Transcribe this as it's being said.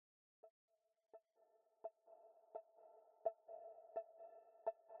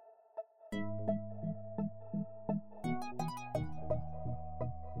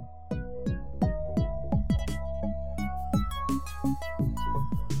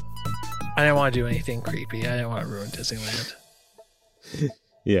I didn't want to do anything creepy. I didn't want to ruin Disneyland.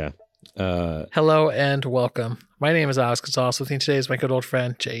 Yeah. Hello and welcome. My name is Alex Gonzalez. With me today is my good old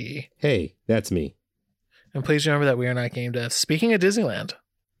friend, J.E. Hey, that's me. And please remember that we are not game deaf. Speaking of Disneyland,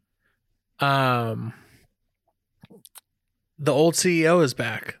 the old CEO is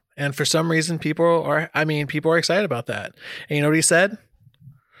back. And for some reason, people are excited about that. And you know what he said?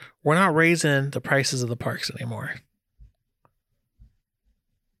 We're not raising the prices of the parks anymore.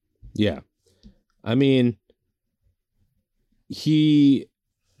 Yeah. I mean, he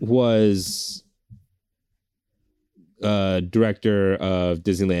was director of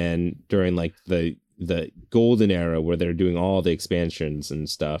Disneyland during like the golden era where they're doing all the expansions and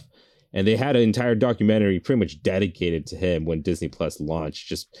stuff. And they had an entire documentary pretty much dedicated to him when Disney Plus launched,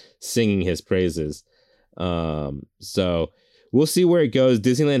 just singing his praises. So we'll see where it goes.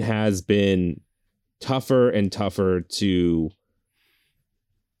 Disneyland has been tougher and tougher to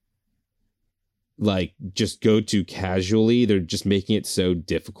like just go to casually. They're just making it so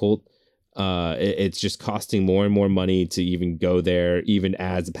difficult. It's just costing more and more money to even go there, even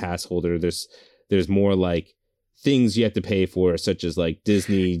as a pass holder. There's more like things you have to pay for, such as like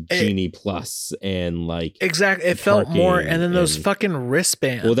Disney Genie Plus and like exactly. It felt more, and then those fucking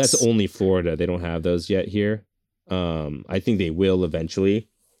wristbands. Well, that's only Florida. They don't have those yet here. I think they will eventually,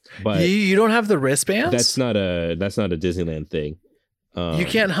 but you don't have the wristbands. That's not a Disneyland thing. You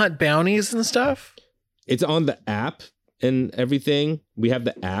can't hunt bounties and stuff. It's on the app and everything. We have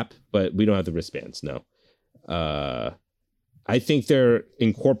the app, but we don't have the wristbands. No. I think they're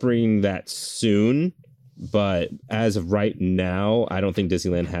incorporating that soon. But as of right now, I don't think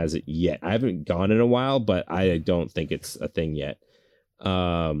Disneyland has it yet. I haven't gone in a while, but I don't think it's a thing yet.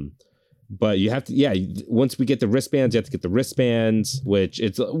 But you have to, once we get the wristbands, you have to get the wristbands, which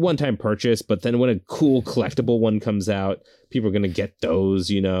it's a one-time purchase. But then when a cool collectible one comes out, people are going to get those,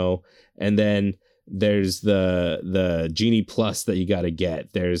 and then there's the Genie Plus that you got to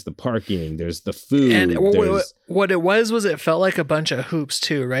get. There's the parking. There's the food. And what it was it felt like a bunch of hoops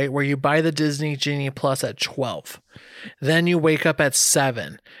too, right? Where you buy the Disney Genie Plus at 12. Then you wake up at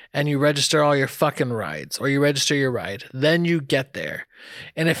 7 and you register all your fucking rides, or you register your ride. Then you get there.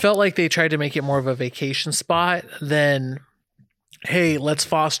 And it felt like they tried to make it more of a vacation spot than, hey, let's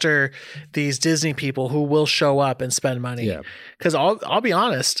foster these Disney people who will show up and spend money. Yeah. Because I'll be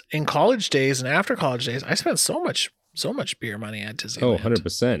honest, in college days and after college days, I spent so much beer money at Disneyland. Oh,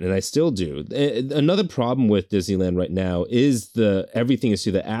 100%. And I still do. Another problem with Disneyland right now is everything is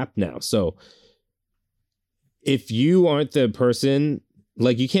through the app now. So if you aren't the person,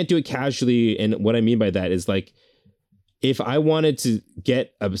 like, you can't do it casually. And what I mean by that is, like, if I wanted to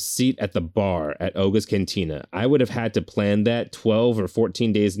get a seat at the bar at Oga's Cantina, I would have had to plan that 12 or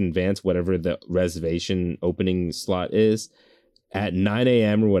 14 days in advance, whatever the reservation opening slot is, at 9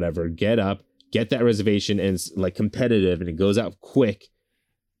 a.m. or whatever. Get up, get that reservation, and it's like competitive, and it goes out quick.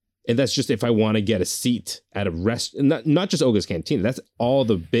 And that's just if I want to get a seat at a restaurant, not just Oga's Cantina. That's all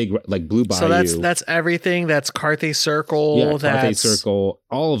the big, like, Blue Bayou. So that's everything. That's Carthay Circle. Yeah, Carthay Circle.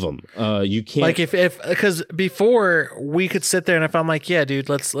 All of them. You can't, like, if because before we could sit there, and if I'm like, yeah, dude,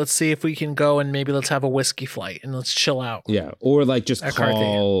 let's see if we can go, and maybe let's have a whiskey flight and let's chill out. Yeah, or like just at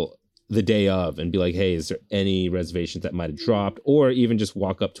call Carthay the day of and be like, hey, is there any reservations that might have dropped, or even just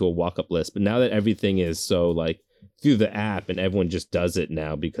walk up to a walk-up list. But now that everything is so like through the app and everyone just does it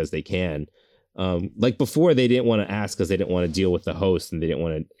now because they can. Like before, they didn't want to ask because they didn't want to deal with the host, and they didn't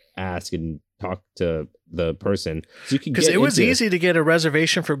want to ask and talk to the person. So you could, because it was easy to get a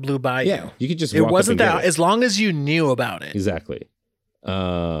reservation for Blue Bayou. Yeah, you could just. It wasn't that as long as you knew about it. Exactly.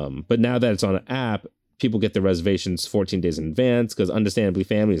 But now that it's on an app, people get their reservations 14 days in advance because, understandably,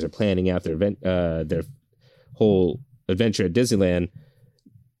 families are planning out their event, their whole adventure at Disneyland.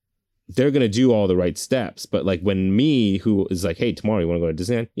 They're going to do all the right steps. But like when me, who is like, hey, tomorrow you want to go to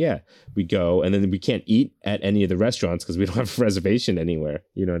Disneyland? Yeah, we go. And then we can't eat at any of the restaurants because we don't have a reservation anywhere.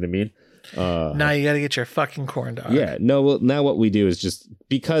 You know what I mean? Now you got to get your fucking corn dog. Yeah. No, well, now what we do is just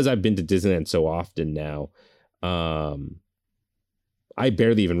because I've been to Disneyland so often now, I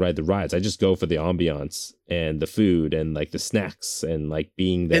barely even ride the rides. I just go for the ambiance and the food and like the snacks and like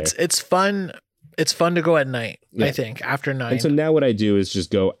being there. It's fun. It's fun to go at night, Yeah. I think, after 9. And so now what I do is just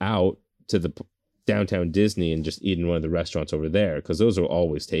go out to the downtown Disney and just eat in one of the restaurants over there, because those will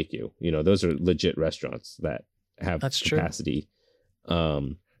always take you. Those are legit restaurants that have That's capacity.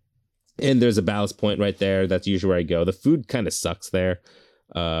 True. And there's a Ballast Point right there. That's usually where I go. The food kind of sucks there.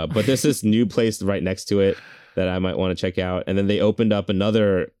 But there's this new place right next to it that I might want to check out. And then they opened up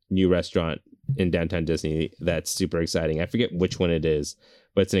another new restaurant in downtown Disney that's super exciting. I forget which one it is,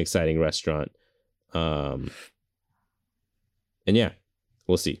 but it's an exciting restaurant. And yeah,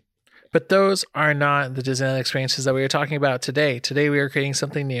 we'll see. But those are not the Disneyland experiences that we are talking about today. Today we are creating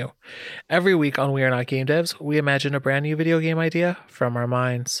something new. Every week on We Are Not Game Devs, we imagine a brand new video game idea from our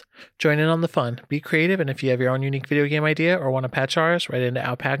minds. Join in on the fun. Be creative, and if you have your own unique video game idea or want to patch ours, write into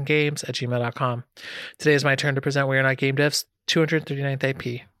outpackgames@gmail.com. Today is my turn to present We Are Not Game Devs 239th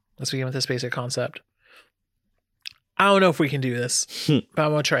AP. Let's begin with this basic concept. I don't know if we can do this, but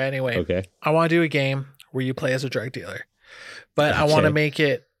I'm going to try anyway. Okay. I want to do a game where you play as a drug dealer, but I Okay. want to make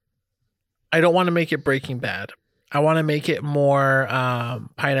it, I don't want to make it Breaking Bad. I want to make it more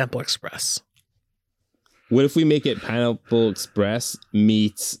Pineapple Express. What if we make it Pineapple Express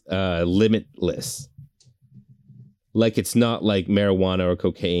meets Limitless? Like it's not like marijuana or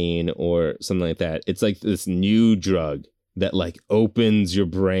cocaine or something like that. It's like this new drug that like opens your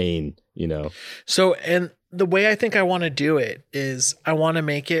brain, you know? So, and the way I think I want to do it is I want to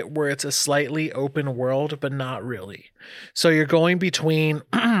make it where it's a slightly open world, but not really. So you're going between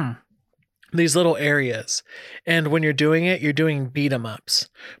these little areas. And when you're doing it, you're doing beat 'em ups.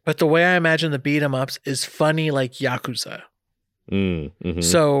 But the way I imagine the beat 'em ups is funny like Yakuza. Mm-hmm.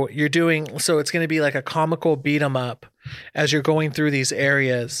 So you're doing, so it's going to be like a comical beat 'em up as you're going through these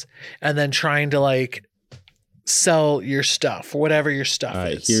areas and then trying to like sell your stuff, whatever your stuff All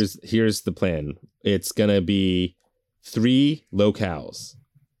right, is. here's the plan. It's gonna be 3 locales.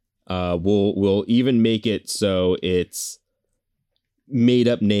 We'll even make it so it's made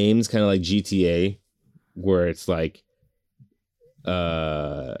up names, kind of like GTA, where it's like,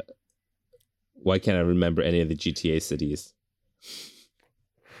 why can't I remember any of the GTA cities?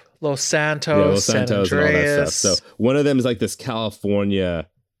 Los Santos, Los Santos, San and all that Andreas. stuff. So one of them is like this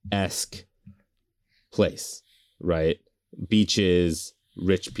California-esque place, right? Beaches,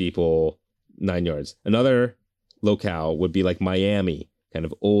 rich people, 9 yards. Another locale would be like Miami, kind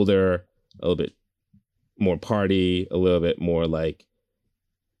of older, a little bit more party, a little bit more like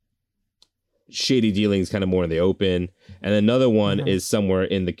shady dealings, kind of more in the open. And another one is somewhere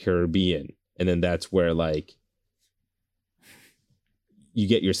in the Caribbean. And then that's where like you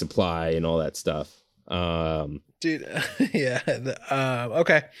get your supply and all that stuff. Dude, yeah.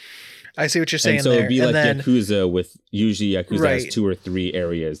 Okay. I see what you're saying and so there. it'd be And like then, Yakuza, with usually Yakuza has Right. 2 or 3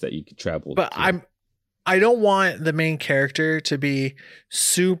 areas that you could travel but to. I don't want the main character to be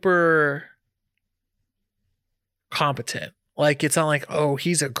super competent. Like it's not like, oh,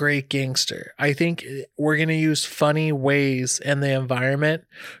 he's a great gangster. I think we're going to use funny ways in the environment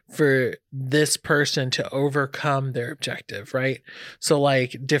for this person to overcome their objective, right? So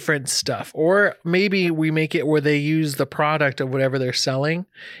like different stuff. Or maybe we make it where they use the product of whatever they're selling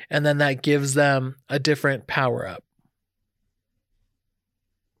and then that gives them a different power up.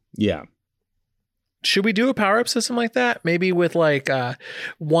 Yeah. Should we do a power up system like that? Maybe with like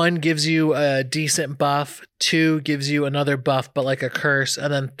 1 gives you a decent buff, 2 gives you another buff, but like a curse,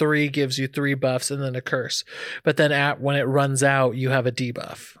 and then 3 gives you 3 buffs and then a curse. But then when it runs out, you have a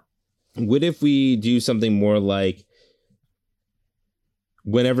debuff. What if we do something more like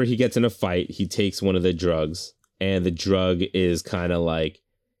whenever he gets in a fight, he takes one of the drugs, and the drug is kind of like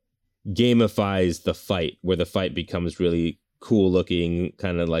gamifies the fight, where the fight becomes really cool looking,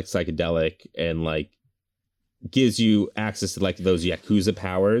 kind of like psychedelic, and like gives you access to like those Yakuza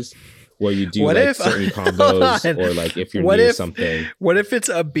powers where you do certain combos or like if you're near something. What if it's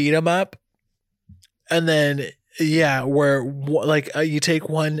a beat 'em up and then where like you take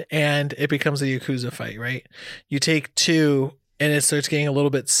 1 and it becomes a Yakuza fight, right? You take 2 and it starts getting a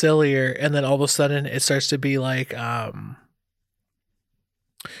little bit sillier, and then all of a sudden it starts to be like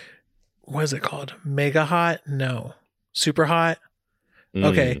what is it called? Mega hot? No. Super hot?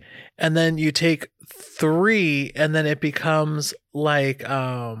 Okay. And then you take 3 and then it becomes like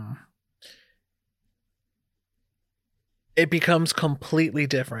it becomes completely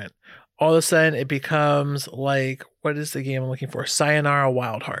different. All of a sudden it becomes like, what is the game I'm looking for? Sayonara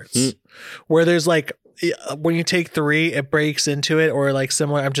Wild Hearts. Where there's like, when you take 3, it breaks into it, or like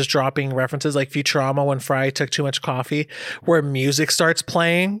similar. I'm just dropping references like Futurama when Fry took too much coffee, where music starts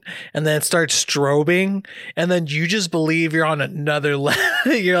playing and then it starts strobing, and then you just believe you're on another level.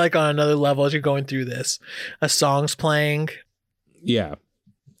 You're like on another level as you're going through this. A song's playing. Yeah,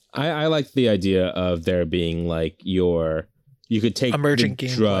 I like the idea of there being like you could take Emergent the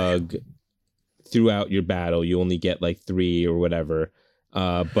gameplay. drug throughout your battle. You only get like 3 or whatever.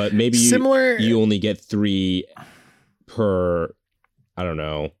 But maybe you only get 3 per, I don't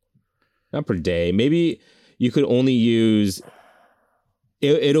know, not per day. Maybe you could only use,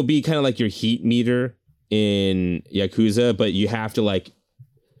 it'll be kind of like your heat meter in Yakuza, but you have to like,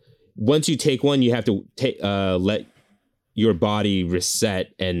 once you take one, you have to let your body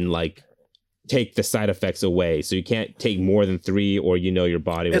reset and like take the side effects away. So you can't take more than 3, or your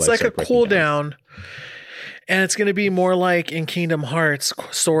body will It's like a start breaking down. cooldown, and it's going to be more like in Kingdom Hearts,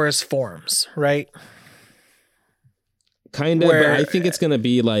 Sora's forms, right? Kind of, but I think it's going to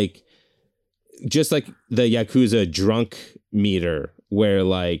be like just like the Yakuza drunk meter, where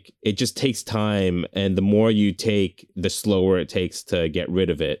like it just takes time, and the more you take, the slower it takes to get rid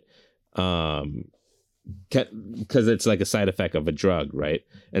of it. Because it's like a side effect of a drug, right?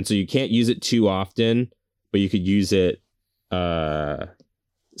 And so you can't use it too often, but you could use it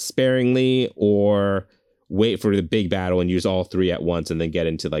sparingly, or wait for the big battle and use all 3 at once, and then get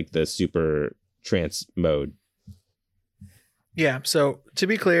into like the super trance mode. Yeah, so to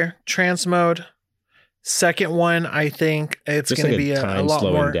be clear, trance mode. Second one, I think it's going to be a lot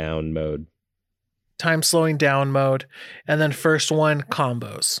slowing more down mode. Time slowing down mode. And then first one,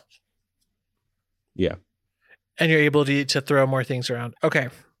 combos. Yeah. And you're able to throw more things around. Okay,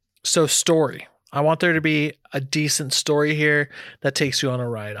 so story. I want there to be a decent story here that takes you on a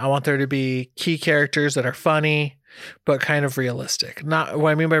ride. I want there to be key characters that are funny, but kind of realistic. Not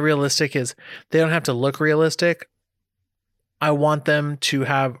what I mean by realistic is they don't have to look realistic. I want them to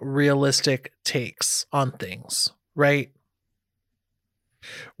have realistic takes on things, right?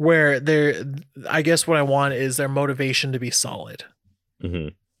 Where I guess what I want is their motivation to be solid. Mm-hmm.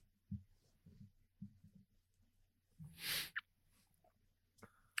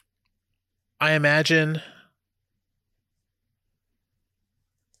 I imagine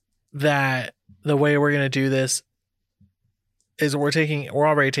that the way we're going to do this is we're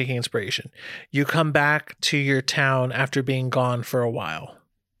already taking inspiration. You come back to your town after being gone for a while.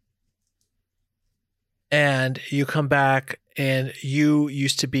 And you come back and you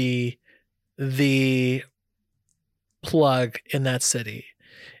used to be the plug in that city.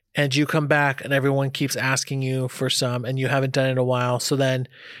 And you come back and everyone keeps asking you for some and you haven't done it in a while. So then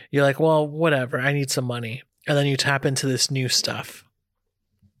you're like, well, whatever, I need some money. And then you tap into this new stuff.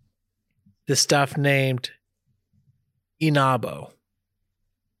 This stuff named Inabo.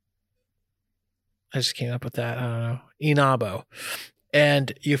 I just came up with that. I don't know. Inabo.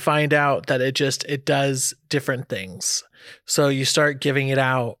 And you find out that it does different things. So you start giving it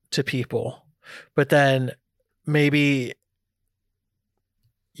out to people. But then maybe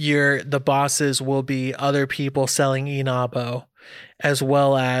the bosses will be other people selling Inabo, as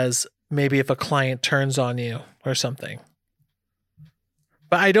well as maybe if a client turns on you or something.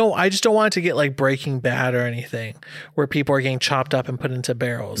 But I just don't want it to get like Breaking Bad or anything where people are getting chopped up and put into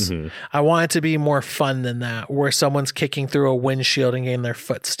barrels. Mm-hmm. I want it to be more fun than that, where someone's kicking through a windshield and getting their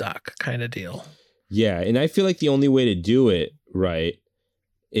foot stuck kind of deal. Yeah. And I feel like the only way to do it right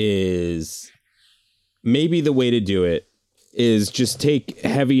is maybe the way to do it is just take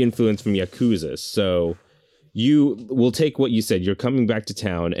heavy influence from Yakuza. So you will take what you said, you're coming back to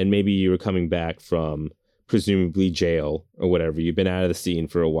town, and maybe you were coming back from presumably jail or whatever. You've been out of the scene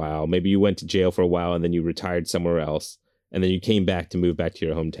for a while. Maybe you went to jail for a while and then you retired somewhere else. And then you came back to move back to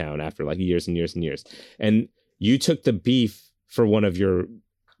your hometown after like years and years and years. And you took the beef for one of your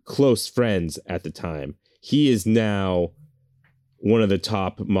close friends at the time. He is now one of the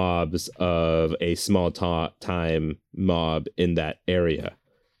top mobs of a small time mob in that area,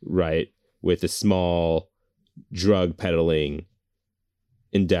 right? With a small drug peddling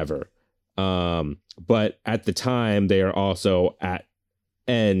endeavor. But at the time, they are also at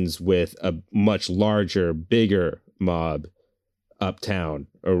ends with a much larger, bigger mob uptown,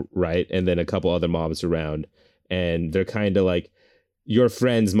 right? And then a couple other mobs around. And they're kind of like, your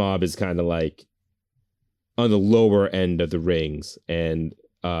friend's mob is kind of like on the lower end of the rings and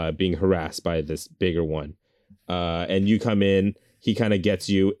being harassed by this bigger one. And you come in, he kind of gets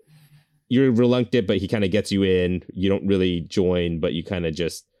you. You're reluctant, but he kind of gets you in. You don't really join, but you kind of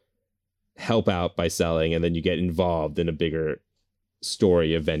just help out by selling, and then you get involved in a bigger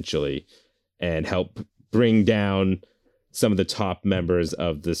story eventually and help bring down some of the top members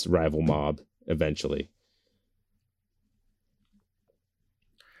of this rival mob eventually.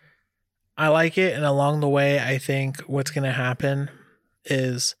 I like it, and along the way, I think what's going to happen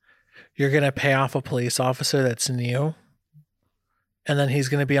is you're going to pay off a police officer that's new, and then he's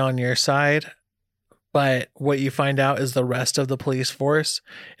going to be on your side. But what you find out is the rest of the police force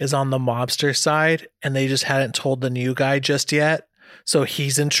is on the mobster side, and they just hadn't told the new guy just yet. So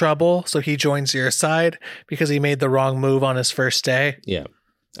he's in trouble. So he joins your side because he made the wrong move on his first day. Yeah,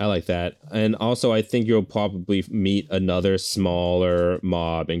 I like that. And also, I think you'll probably meet another smaller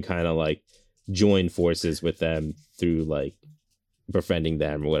mob and kind of like join forces with them through like befriending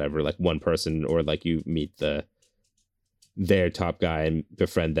them or whatever. Like one person, or like you meet their top guy and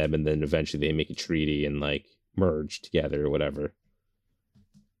befriend them, and then eventually they make a treaty and like merge together or whatever.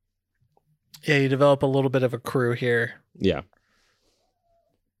 Yeah, you develop a little bit of a crew here. Yeah.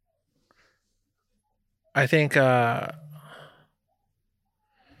 I think yes,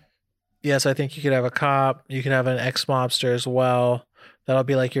 I think you could have a cop, you could have an ex-mobster as well. That'll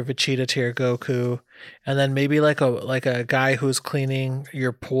be like your Vegeta tier Goku. And then maybe like a guy who's cleaning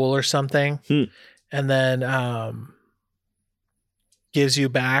your pool or something. And then gives you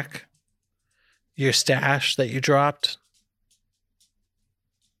back your stash that you dropped.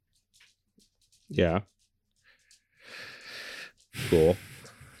 Yeah. Cool.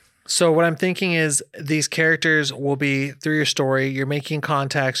 So what I'm thinking is these characters will be through your story. You're making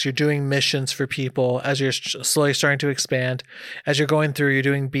contacts. You're doing missions for people as you're slowly starting to expand. As you're going through, you're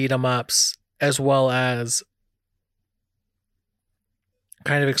doing beat 'em ups as well as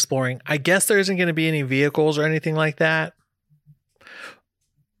kind of exploring. I guess there isn't going to be any vehicles or anything like that.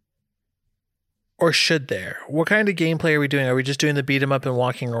 Or should there? What kind of gameplay are we doing? Are we just doing the beat 'em up and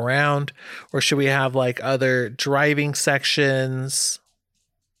walking around? Or should we have like other driving sections?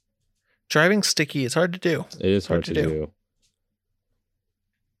 Driving sticky. It's hard to do. It is hard to do.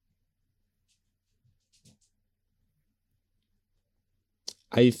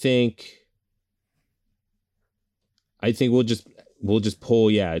 I think we'll just pull,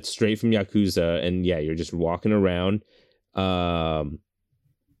 it's straight from Yakuza, and you're just walking around.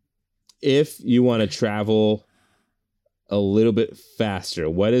 If you want to travel a little bit faster,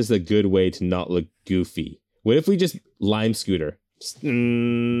 what is a good way to not look goofy? What if we just lime scooter?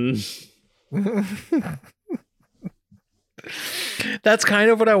 That's kind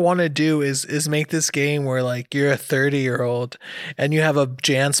of what I want to do is make this game where like you're a 30-year-old and you have a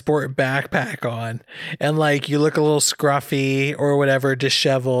JanSport backpack on and like you look a little scruffy or whatever,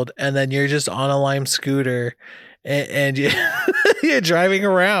 disheveled, and then you're just on a lime scooter and you're driving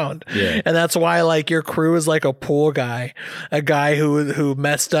around. Yeah. And that's why like your crew is like a pool guy, a guy who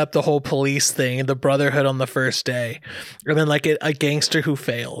messed up the whole police thing, the brotherhood on the first day, and then like a gangster who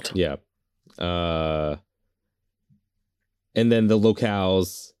failed. Yeah. And then the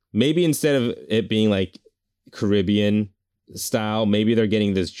locales, maybe instead of it being like Caribbean style, maybe they're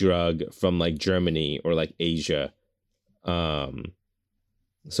getting this drug from like Germany or like Asia. So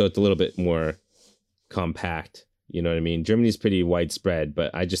it's a little bit more compact. You know what I mean? Germany's pretty widespread,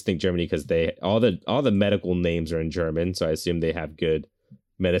 but I just think Germany, because they all the medical names are in German, so I assume they have good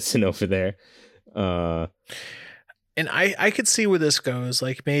medicine over there. And I could see where this goes.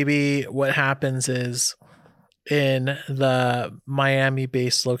 Like maybe what happens is in the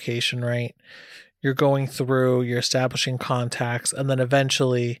Miami-based location, right? You're going through, you're establishing contacts, and then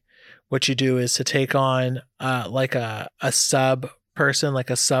eventually what you do is to take on like a sub person, like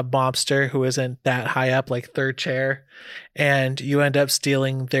a sub mobster who isn't that high up, like third chair, and you end up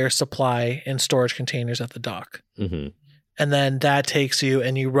stealing their supply in storage containers at the dock. Mm-hmm. And then that takes you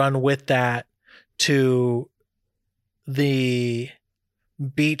and you run with that to the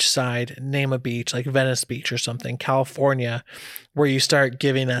beach side, name a beach like Venice Beach or something, California, where you start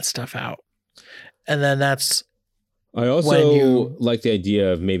giving that stuff out. And then that's I also like the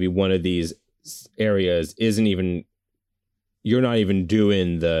idea of maybe one of these areas you're not even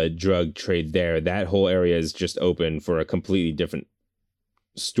doing the drug trade there. That whole area is just open for a completely different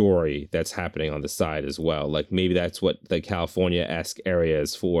story that's happening on the side as well. Like maybe that's what the California-esque area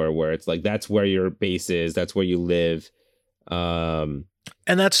is for, where it's like that's where your base is, that's where you live. And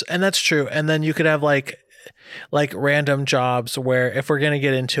that's true. And then you could have like random jobs where, if we're going to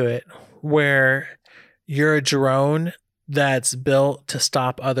get into it, where you're a drone that's built to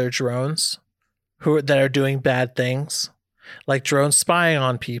stop other drones that are doing bad things, like drones spying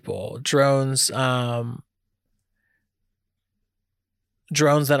on people, drones that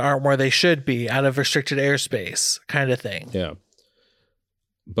aren't where they should be, out of restricted airspace kind of thing. Yeah.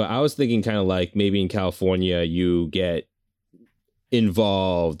 But I was thinking kind of like maybe in California you get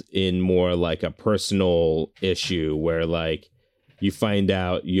involved in more like a personal issue where like you find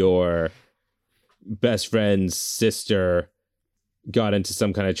out your best friend's sister got into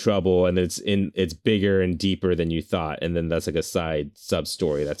some kind of trouble and it's bigger and deeper than you thought, and then that's like a side sub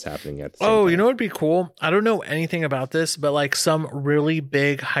story that's happening at the same time. You know what'd be cool? I don't know anything about this, but like some really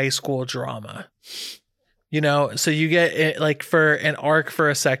big high school drama. You know, so you get like for an arc for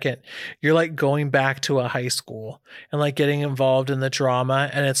a second, you're like going back to a high school and like getting involved in the drama,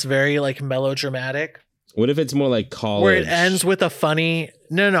 and it's very like melodramatic. What if it's more like college? Where it ends with a funny...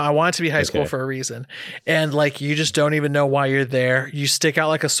 No, I want it to be high school for a reason. And like you just don't even know why you're there. You stick out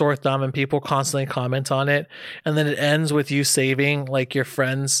like a sore thumb and people constantly comment on it. And then it ends with you saving like your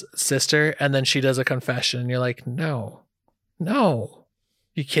friend's sister, and then she does a confession. And you're like, no.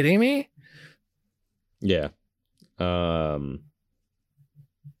 You kidding me? Yeah.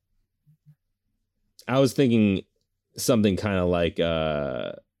 I was thinking something kind of like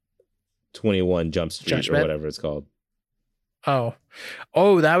 21 Jump Street Judgment? or whatever it's called. Oh,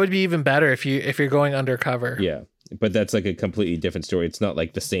 that would be even better if you're going undercover. Yeah, but that's like a completely different story. It's not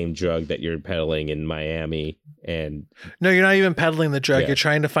like the same drug that you're peddling in Miami, and No, you're not even peddling the drug. Yeah. You're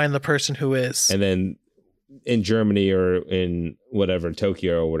trying to find the person who is. and then in Germany or in whatever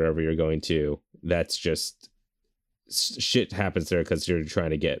Tokyo or whatever you're going to, that's just shit happens there because you're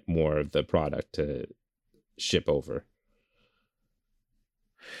trying to get more of the product to ship over.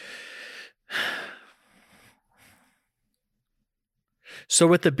 So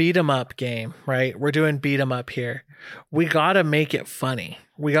with the beat 'em up game, right? We're doing beat 'em up here. We got to make it funny.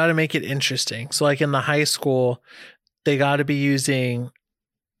 We got to make it interesting. So like in the high school, they got to be using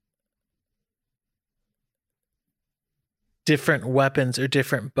different weapons or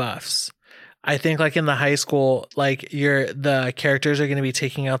different buffs. I think like in the high school, like the characters are going to be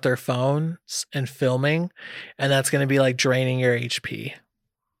taking out their phones and filming, and that's going to be like draining your HP.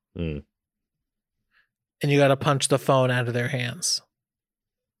 Mm. And you got to punch the phone out of their hands.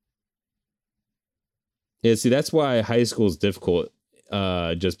 Yeah, see, that's why high school is difficult,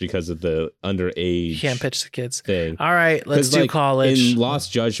 just because of the underage You can't pitch the kids. thing. All right, let's 'Cause, do like, college. In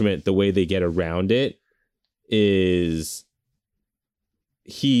Lost Judgment, the way they get around it is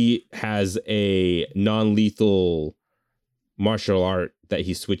he has a non-lethal martial art that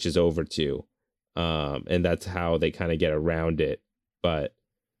he switches over to, and that's how they kind of get around it. But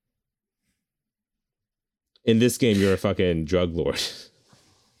in this game, you're a fucking drug lord.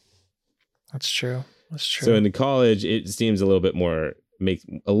 That's true. That's true. So in the college, it seems a little bit more make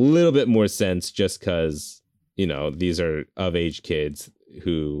a little bit more sense, just because these are of age kids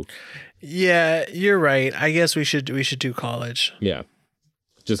who. Yeah, you're right. I guess we should do college. Yeah,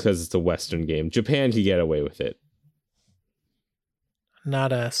 just because it's a Western game. Japan can get away with it.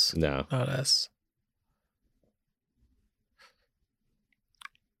 Not us. No. Not us.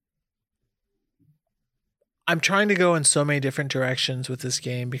 I'm trying to go in so many different directions with this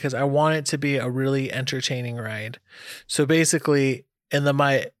game because I want it to be a really entertaining ride. So basically, in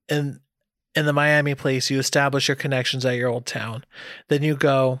the Miami place, you establish your connections at your old town. Then you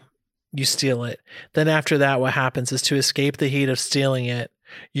go, you steal it. Then after that, what happens is to escape the heat of stealing it,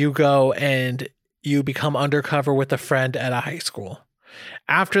 you go and you become undercover with a friend at a high school.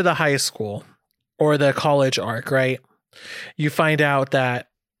 After the high school or the college arc, right? You find out that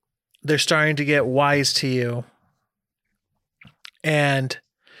they're starting to get wise to you and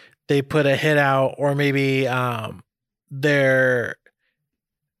they put a hit out, or maybe they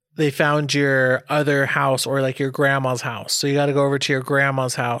found your other house or like your grandma's house. So you got to go over to your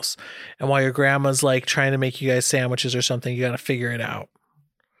grandma's house, and while your grandma's like trying to make you guys sandwiches or something, you got to figure it out.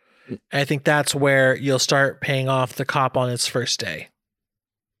 And I think that's where you'll start paying off the cop on its first day.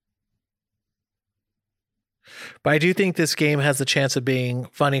 But I do think this game has the chance of being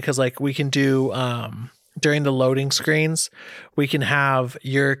funny because like we can do during the loading screens, we can have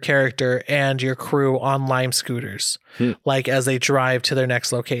your character and your crew on Lime scooters, like as they drive to their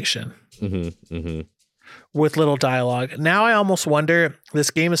next location with little dialogue. Now I almost wonder,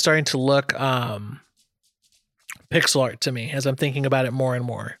 this game is starting to look pixel art to me as I'm thinking about it more and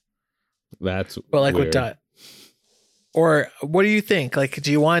more. That's but like weird. with dot. Or what do you think? Like,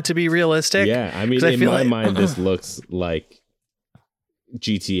 do you want it to be realistic? Yeah, I mean, in my mind, this looks like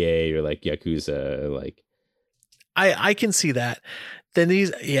GTA or like Yakuza, like. I can see that. Then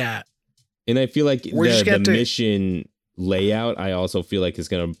yeah. And I feel like the mission layout, I also feel like is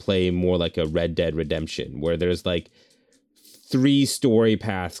going to play more like a Red Dead Redemption, where there's like 3 story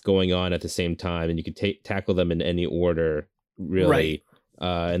paths going on at the same time, and you can tackle them in any order, really. Right.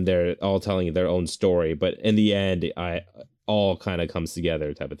 And they're all telling their own story, but in the end, all kind of comes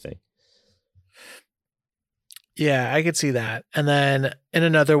together, type of thing. Yeah, I could see that. And then in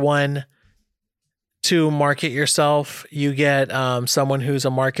another one, to market yourself, you get someone who's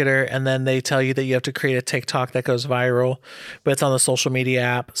a marketer, and then they tell you that you have to create a TikTok that goes viral, but it's on the social media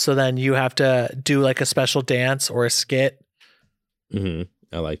app. So then you have to do like a special dance or a skit. I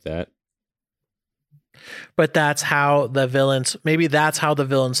like that. But that's how the villains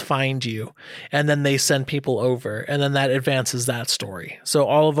find you, and then they send people over, and then that advances that story. So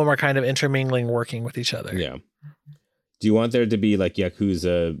all of them are kind of intermingling, working with each other. Yeah. Do you want there to be like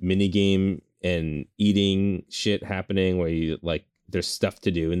Yakuza minigame and eating shit happening where you like there's stuff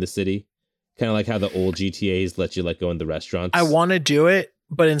to do in the city? Kind of like how the old GTAs let you like go in the restaurants. I want to do it,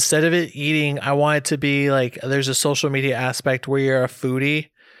 but instead of it eating, I want it to be like there's a social media aspect where you're a foodie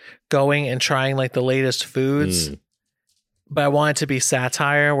going and trying like the latest foods. But I want it to be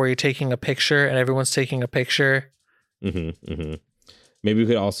satire where you're taking a picture and everyone's taking a picture. Maybe we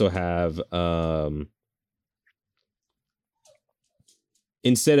could also have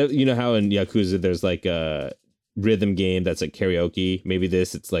instead of, you know how in Yakuza there's like a rhythm game that's like karaoke, maybe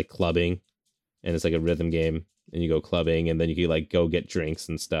it's like clubbing, and it's like a rhythm game, and you go clubbing, and then you can like go get drinks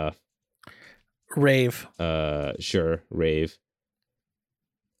and stuff. Rave. Sure, rave.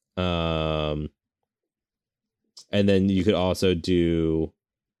 And then you could also do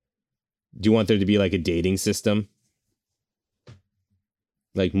you want there to be like a dating system?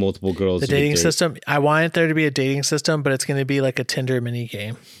 Like multiple girls. The dating system. I want there to be a dating system, but it's going to be like a Tinder mini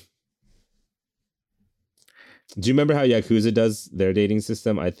game. Do you remember how Yakuza does their dating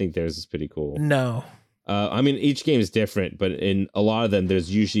system? I think theirs is pretty cool. No. I mean, each game is different, but in a lot of them,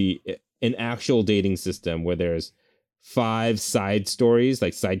 there's usually an actual dating system where there's 5 side stories,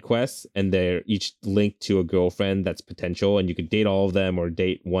 like side quests, and they're each linked to a girlfriend that's potential, and you could date all of them or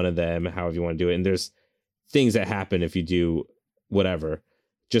date one of them, however you want to do it. And there's things that happen if you do whatever,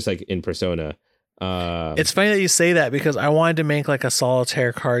 just like in Persona. It's funny that you say that because I wanted to make like a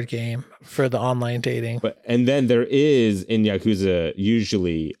solitaire card game for the online dating. And then there is in Yakuza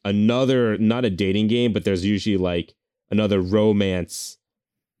usually another, not a dating game, but there's usually like another romance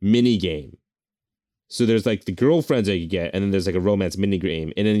mini game. So there's like the girlfriends that you get, and then there's like a romance mini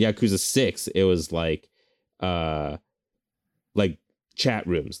game. And in Yakuza 6, it was like chat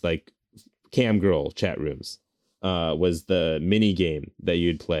rooms, like cam girl chat rooms. Was the mini game that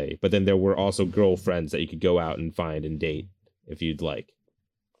you'd play, but then there were also girlfriends that you could go out and find and date if you'd like.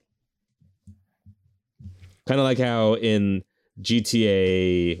 Kind of like how in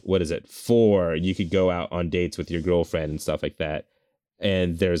GTA, 4, you could go out on dates with your girlfriend and stuff like that.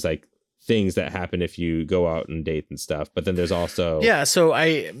 And there's like things that happen if you go out and date and stuff, but then there's also so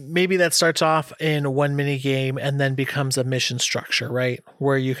maybe that starts off in one mini game and then becomes a mission structure, right,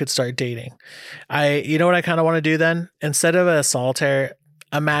 where you could start dating. You know what I kind of want to do then, instead of a solitaire,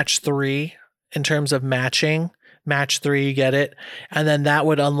 a match 3 in terms of matching. Match 3, you get it, and then that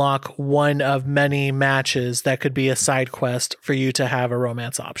would unlock one of many matches that could be a side quest for you to have a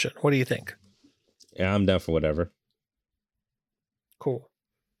romance option. What do you think? Yeah, I'm down for whatever. Cool.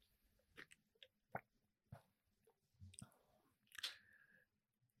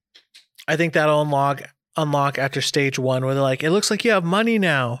 I think that'll unlock after stage 1 where they're like, it looks like you have money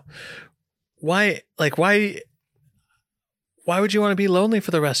now. Why would you want to be lonely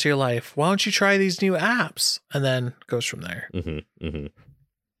for the rest of your life? Why don't you try these new apps? And then it goes from there. Mm-hmm, mm-hmm.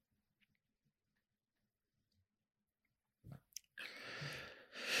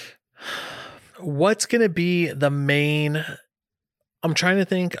 What's going to be the main, I'm trying to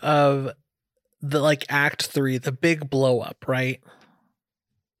think of the like act 3, the big blow up, right?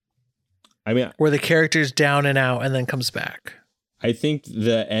 I mean, where the character's down and out and then comes back. I think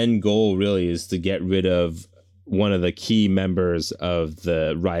the end goal really is to get rid of one of the key members of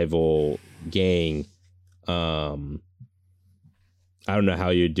the rival gang. I don't know how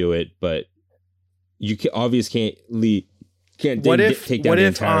you do it, but you obviously can't take down the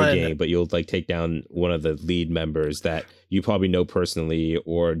entire gang, but you'll like take down one of the lead members that you probably know personally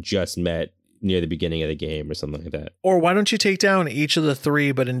or just met near the beginning of the game or something like that. Or why don't you take down each of the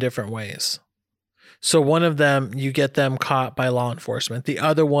 3, but in different ways? So one of them, you get them caught by law enforcement. The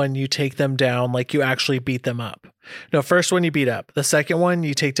other one, you take them down, like you actually beat them up. No, first one you beat up. The second one,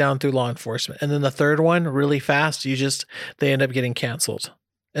 you take down through law enforcement. And then the third one, really fast, they end up getting canceled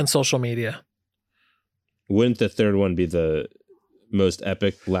in social media. Wouldn't the third one be the most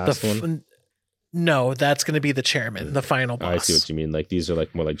epic last one? No, that's going to be the chairman, the final boss. I see what you mean. Like these are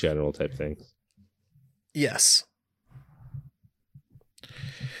like more like general type things. Yes.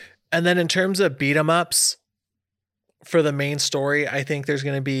 And then in terms of beat 'em ups for the main story, I think there's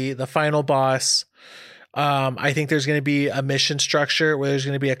going to be the final boss. I think there's going to be a mission structure where there's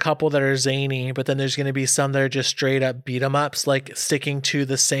going to be a couple that are zany, but then there's going to be some that are just straight up beat 'em ups, like sticking to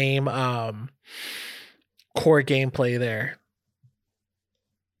the same core gameplay there.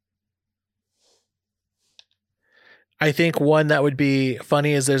 I think one that would be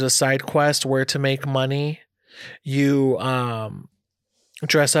funny is there's a side quest where to make money, you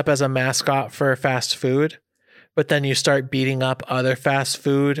dress up as a mascot for fast food, but then you start beating up other fast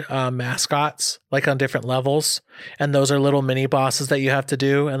food mascots, like on different levels. And those are little mini bosses that you have to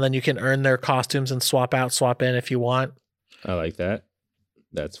do. And then you can earn their costumes and swap out, swap in if you want. I like that.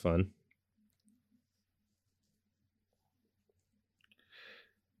 That's fun.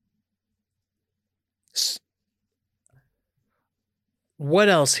 What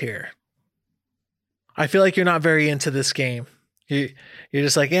else here? I feel like you're not very into this game. You're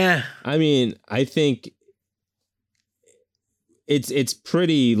just like, yeah. I mean, I think it's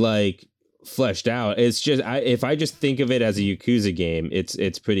pretty like fleshed out. It's just if I just think of it as a Yakuza game,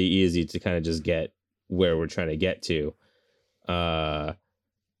 it's pretty easy to kind of just get where we're trying to get to.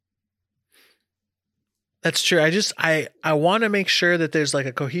 That's true. I want to make sure that there's like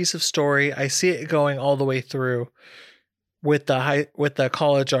a cohesive story. I see it going all the way through with the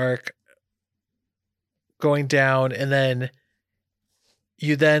college arc going down, and then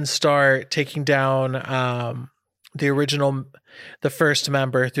you then start taking down the first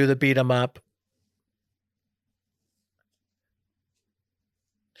member through the beat 'em up.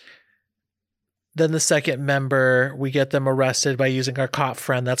 Then the second member, we get them arrested by using our cop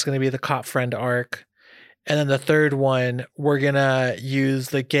friend. That's going to be the cop friend arc. And then the third one, we're going to use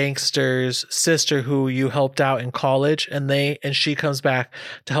the gangster's sister who you helped out in college, and she comes back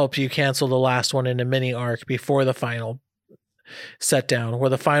to help you cancel the last one in a mini arc before the final set down, where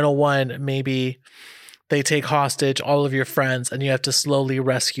the final one, maybe they take hostage all of your friends and you have to slowly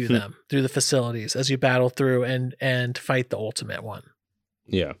rescue them through the facilities as you battle through and fight the ultimate one.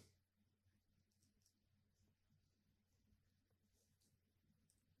 Yeah.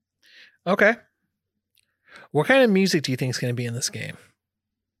 Okay. What kind of music do you think is going to be in this game?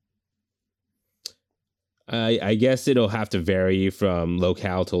 I guess it'll have to vary from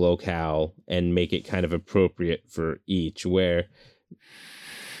locale to locale and make it kind of appropriate for each. Where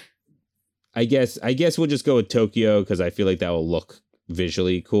I guess we'll just go with Tokyo because I feel like that will look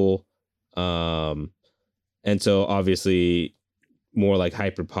visually cool. And so obviously more like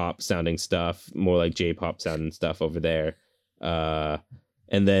hyper pop sounding stuff, more like J-pop sounding stuff over there.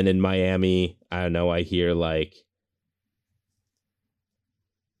 And then in Miami, I don't know, I hear like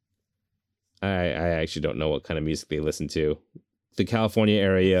I actually don't know what kind of music they listen to. The California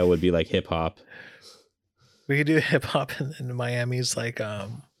area would be like hip hop. We could do hip hop, and then Miami's like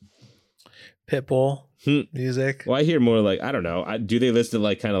Pitbull music. Well, I hear more like, I don't know. Do they listen to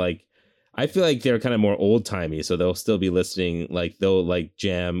like kind of like, I feel like they're kind of more old timey, so they'll still be listening, like they'll like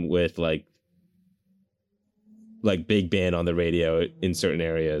jam with like big band on the radio in certain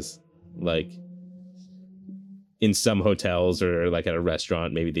areas, like in some hotels or like at a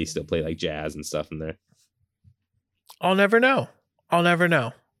restaurant, maybe they still play like jazz and stuff in there. I'll never know,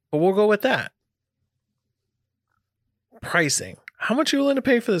 but we'll go with that. Pricing. How much are you willing to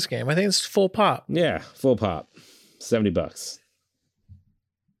pay for this game? I think it's full pop. Yeah, full pop. $70.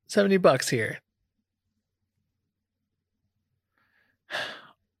 $70 here.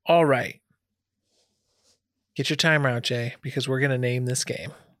 All right. Get your timer out, Jay, because we're going to name this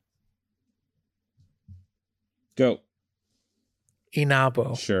game. Go.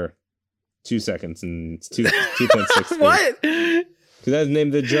 Inabo. Sure. 2 seconds and it's 2.6. What? Because that's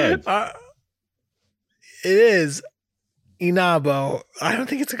named the drug. It is Inabo. I don't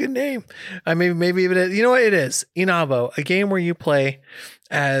think it's a good name. Maybe it is. You know what it is? Inabo, a game where you play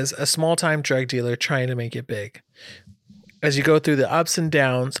as a small-time drug dealer trying to make it big. As you go through the ups and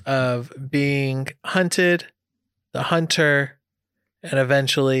downs of being hunted, the hunter, and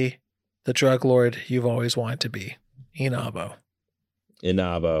eventually the drug lord you've always wanted to be. Inabo.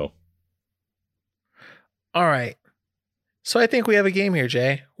 All right. So I think we have a game here,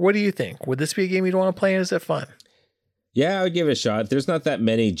 Jay. What do you think? Would this be a game you'd want to play, and is it fun? Yeah, I would give it a shot. There's not that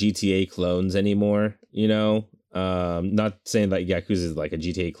many GTA clones anymore, you know? Not saying that Yakuza is like a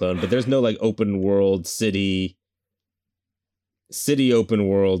GTA clone, but there's no like open world city open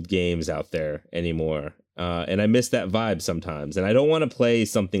world games out there anymore. And I miss that vibe sometimes. And I don't want to play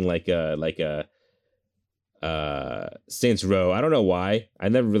something like a Saints Row. I don't know why. I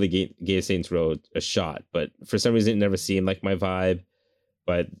never really gave Saints Row a shot, but for some reason it never seemed like my vibe.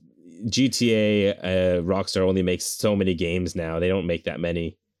 But GTA, Rockstar only makes so many games now. They don't make that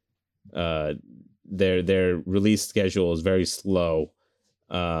many. Their release schedule is very slow.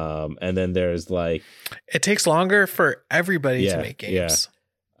 And then there's like, it takes longer for everybody to make games.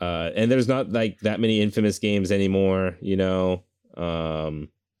 Yeah. And there's not like that many Infamous games anymore, you know.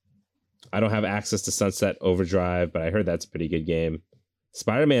 I don't have access to Sunset Overdrive, but I heard that's a pretty good game.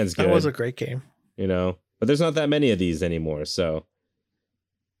 Spider-Man's good. That was a great game. You know, but there's not that many of these anymore, so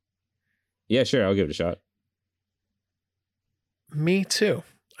yeah, sure, I'll give it a shot. Me too.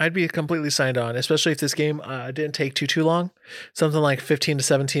 I'd be completely signed on, especially if this game didn't take too long. Something like 15 to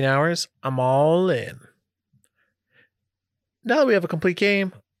 17 hours. I'm all in. Now that we have a complete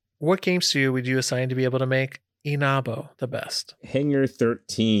game, what games would you assign to be able to make Inabo the best? Hangar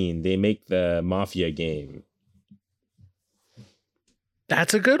 13. They make the Mafia game.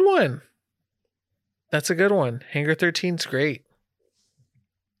 That's a good one. Hangar 13's great.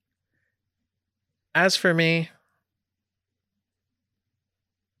 As for me,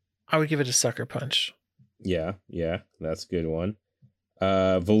 I would give it a Sucker Punch. Yeah, that's a good one.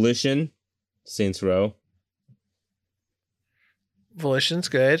 Volition, Saints Row. Volition's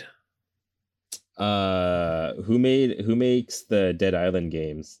good. Who makes the Dead Island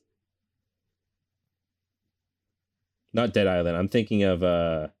games? Not Dead Island. I'm thinking of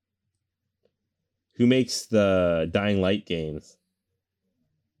who makes the Dying Light games?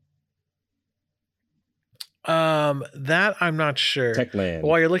 That I'm not sure. Techland.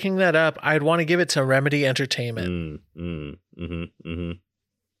 While you're looking that up, I'd want to give it to Remedy Entertainment.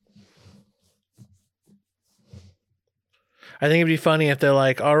 I think it'd be funny if they're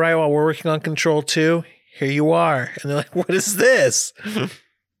like, all right, well, we're working on Control 2. Here you are. And they're like, what is this?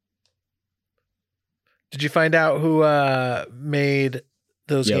 Did you find out who made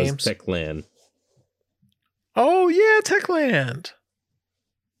those games? It was Techland. Oh, yeah, Techland.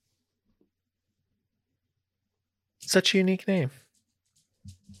 Such a unique name.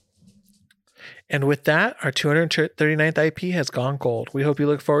 And with that, our 239th IP has gone gold. We hope you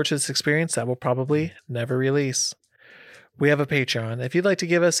look forward to this experience that will probably never release. We have a Patreon. If you'd like to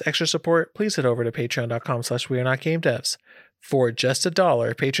give us extra support, please head over to patreon.com/wearenotgamedevs. For just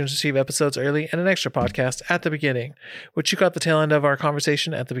 $1, patrons receive episodes early and an extra podcast at the beginning, which you got the tail end of our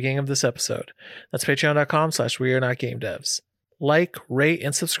conversation at the beginning of this episode. That's patreon.com/wearenotgamedevs. Like, rate,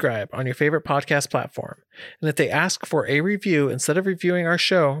 and subscribe on your favorite podcast platform. And if they ask for a review instead of reviewing our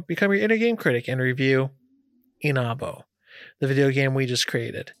show, become your inner game critic and review Inabo, the video game we just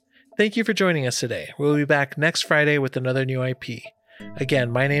created. Thank you for joining us today. We'll be back next Friday with another new IP.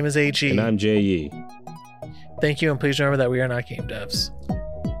 Again, my name is AG. And I'm JE. Thank you, and please remember that we are not game devs.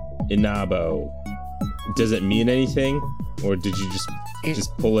 Inabo. Does it mean anything? Or did you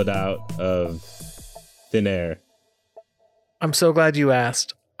just pull it out of thin air? I'm so glad you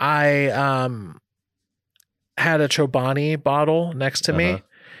asked. I had a Chobani bottle next to me,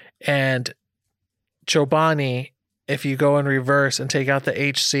 and Chobani, if you go in reverse and take out the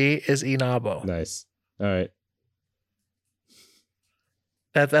HC, is Inabo. Nice. All right.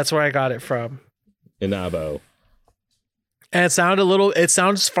 That's where I got it from. Inabo. And it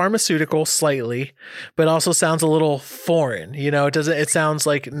sounds pharmaceutical slightly, but also sounds a little foreign. You know, it sounds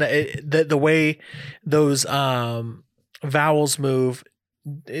like the way those vowels move,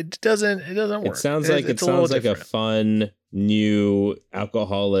 it doesn't work. It sounds like a fun new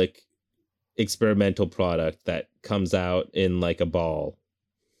alcoholic experimental product that comes out in like a ball.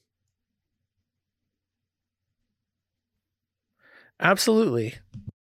 Absolutely.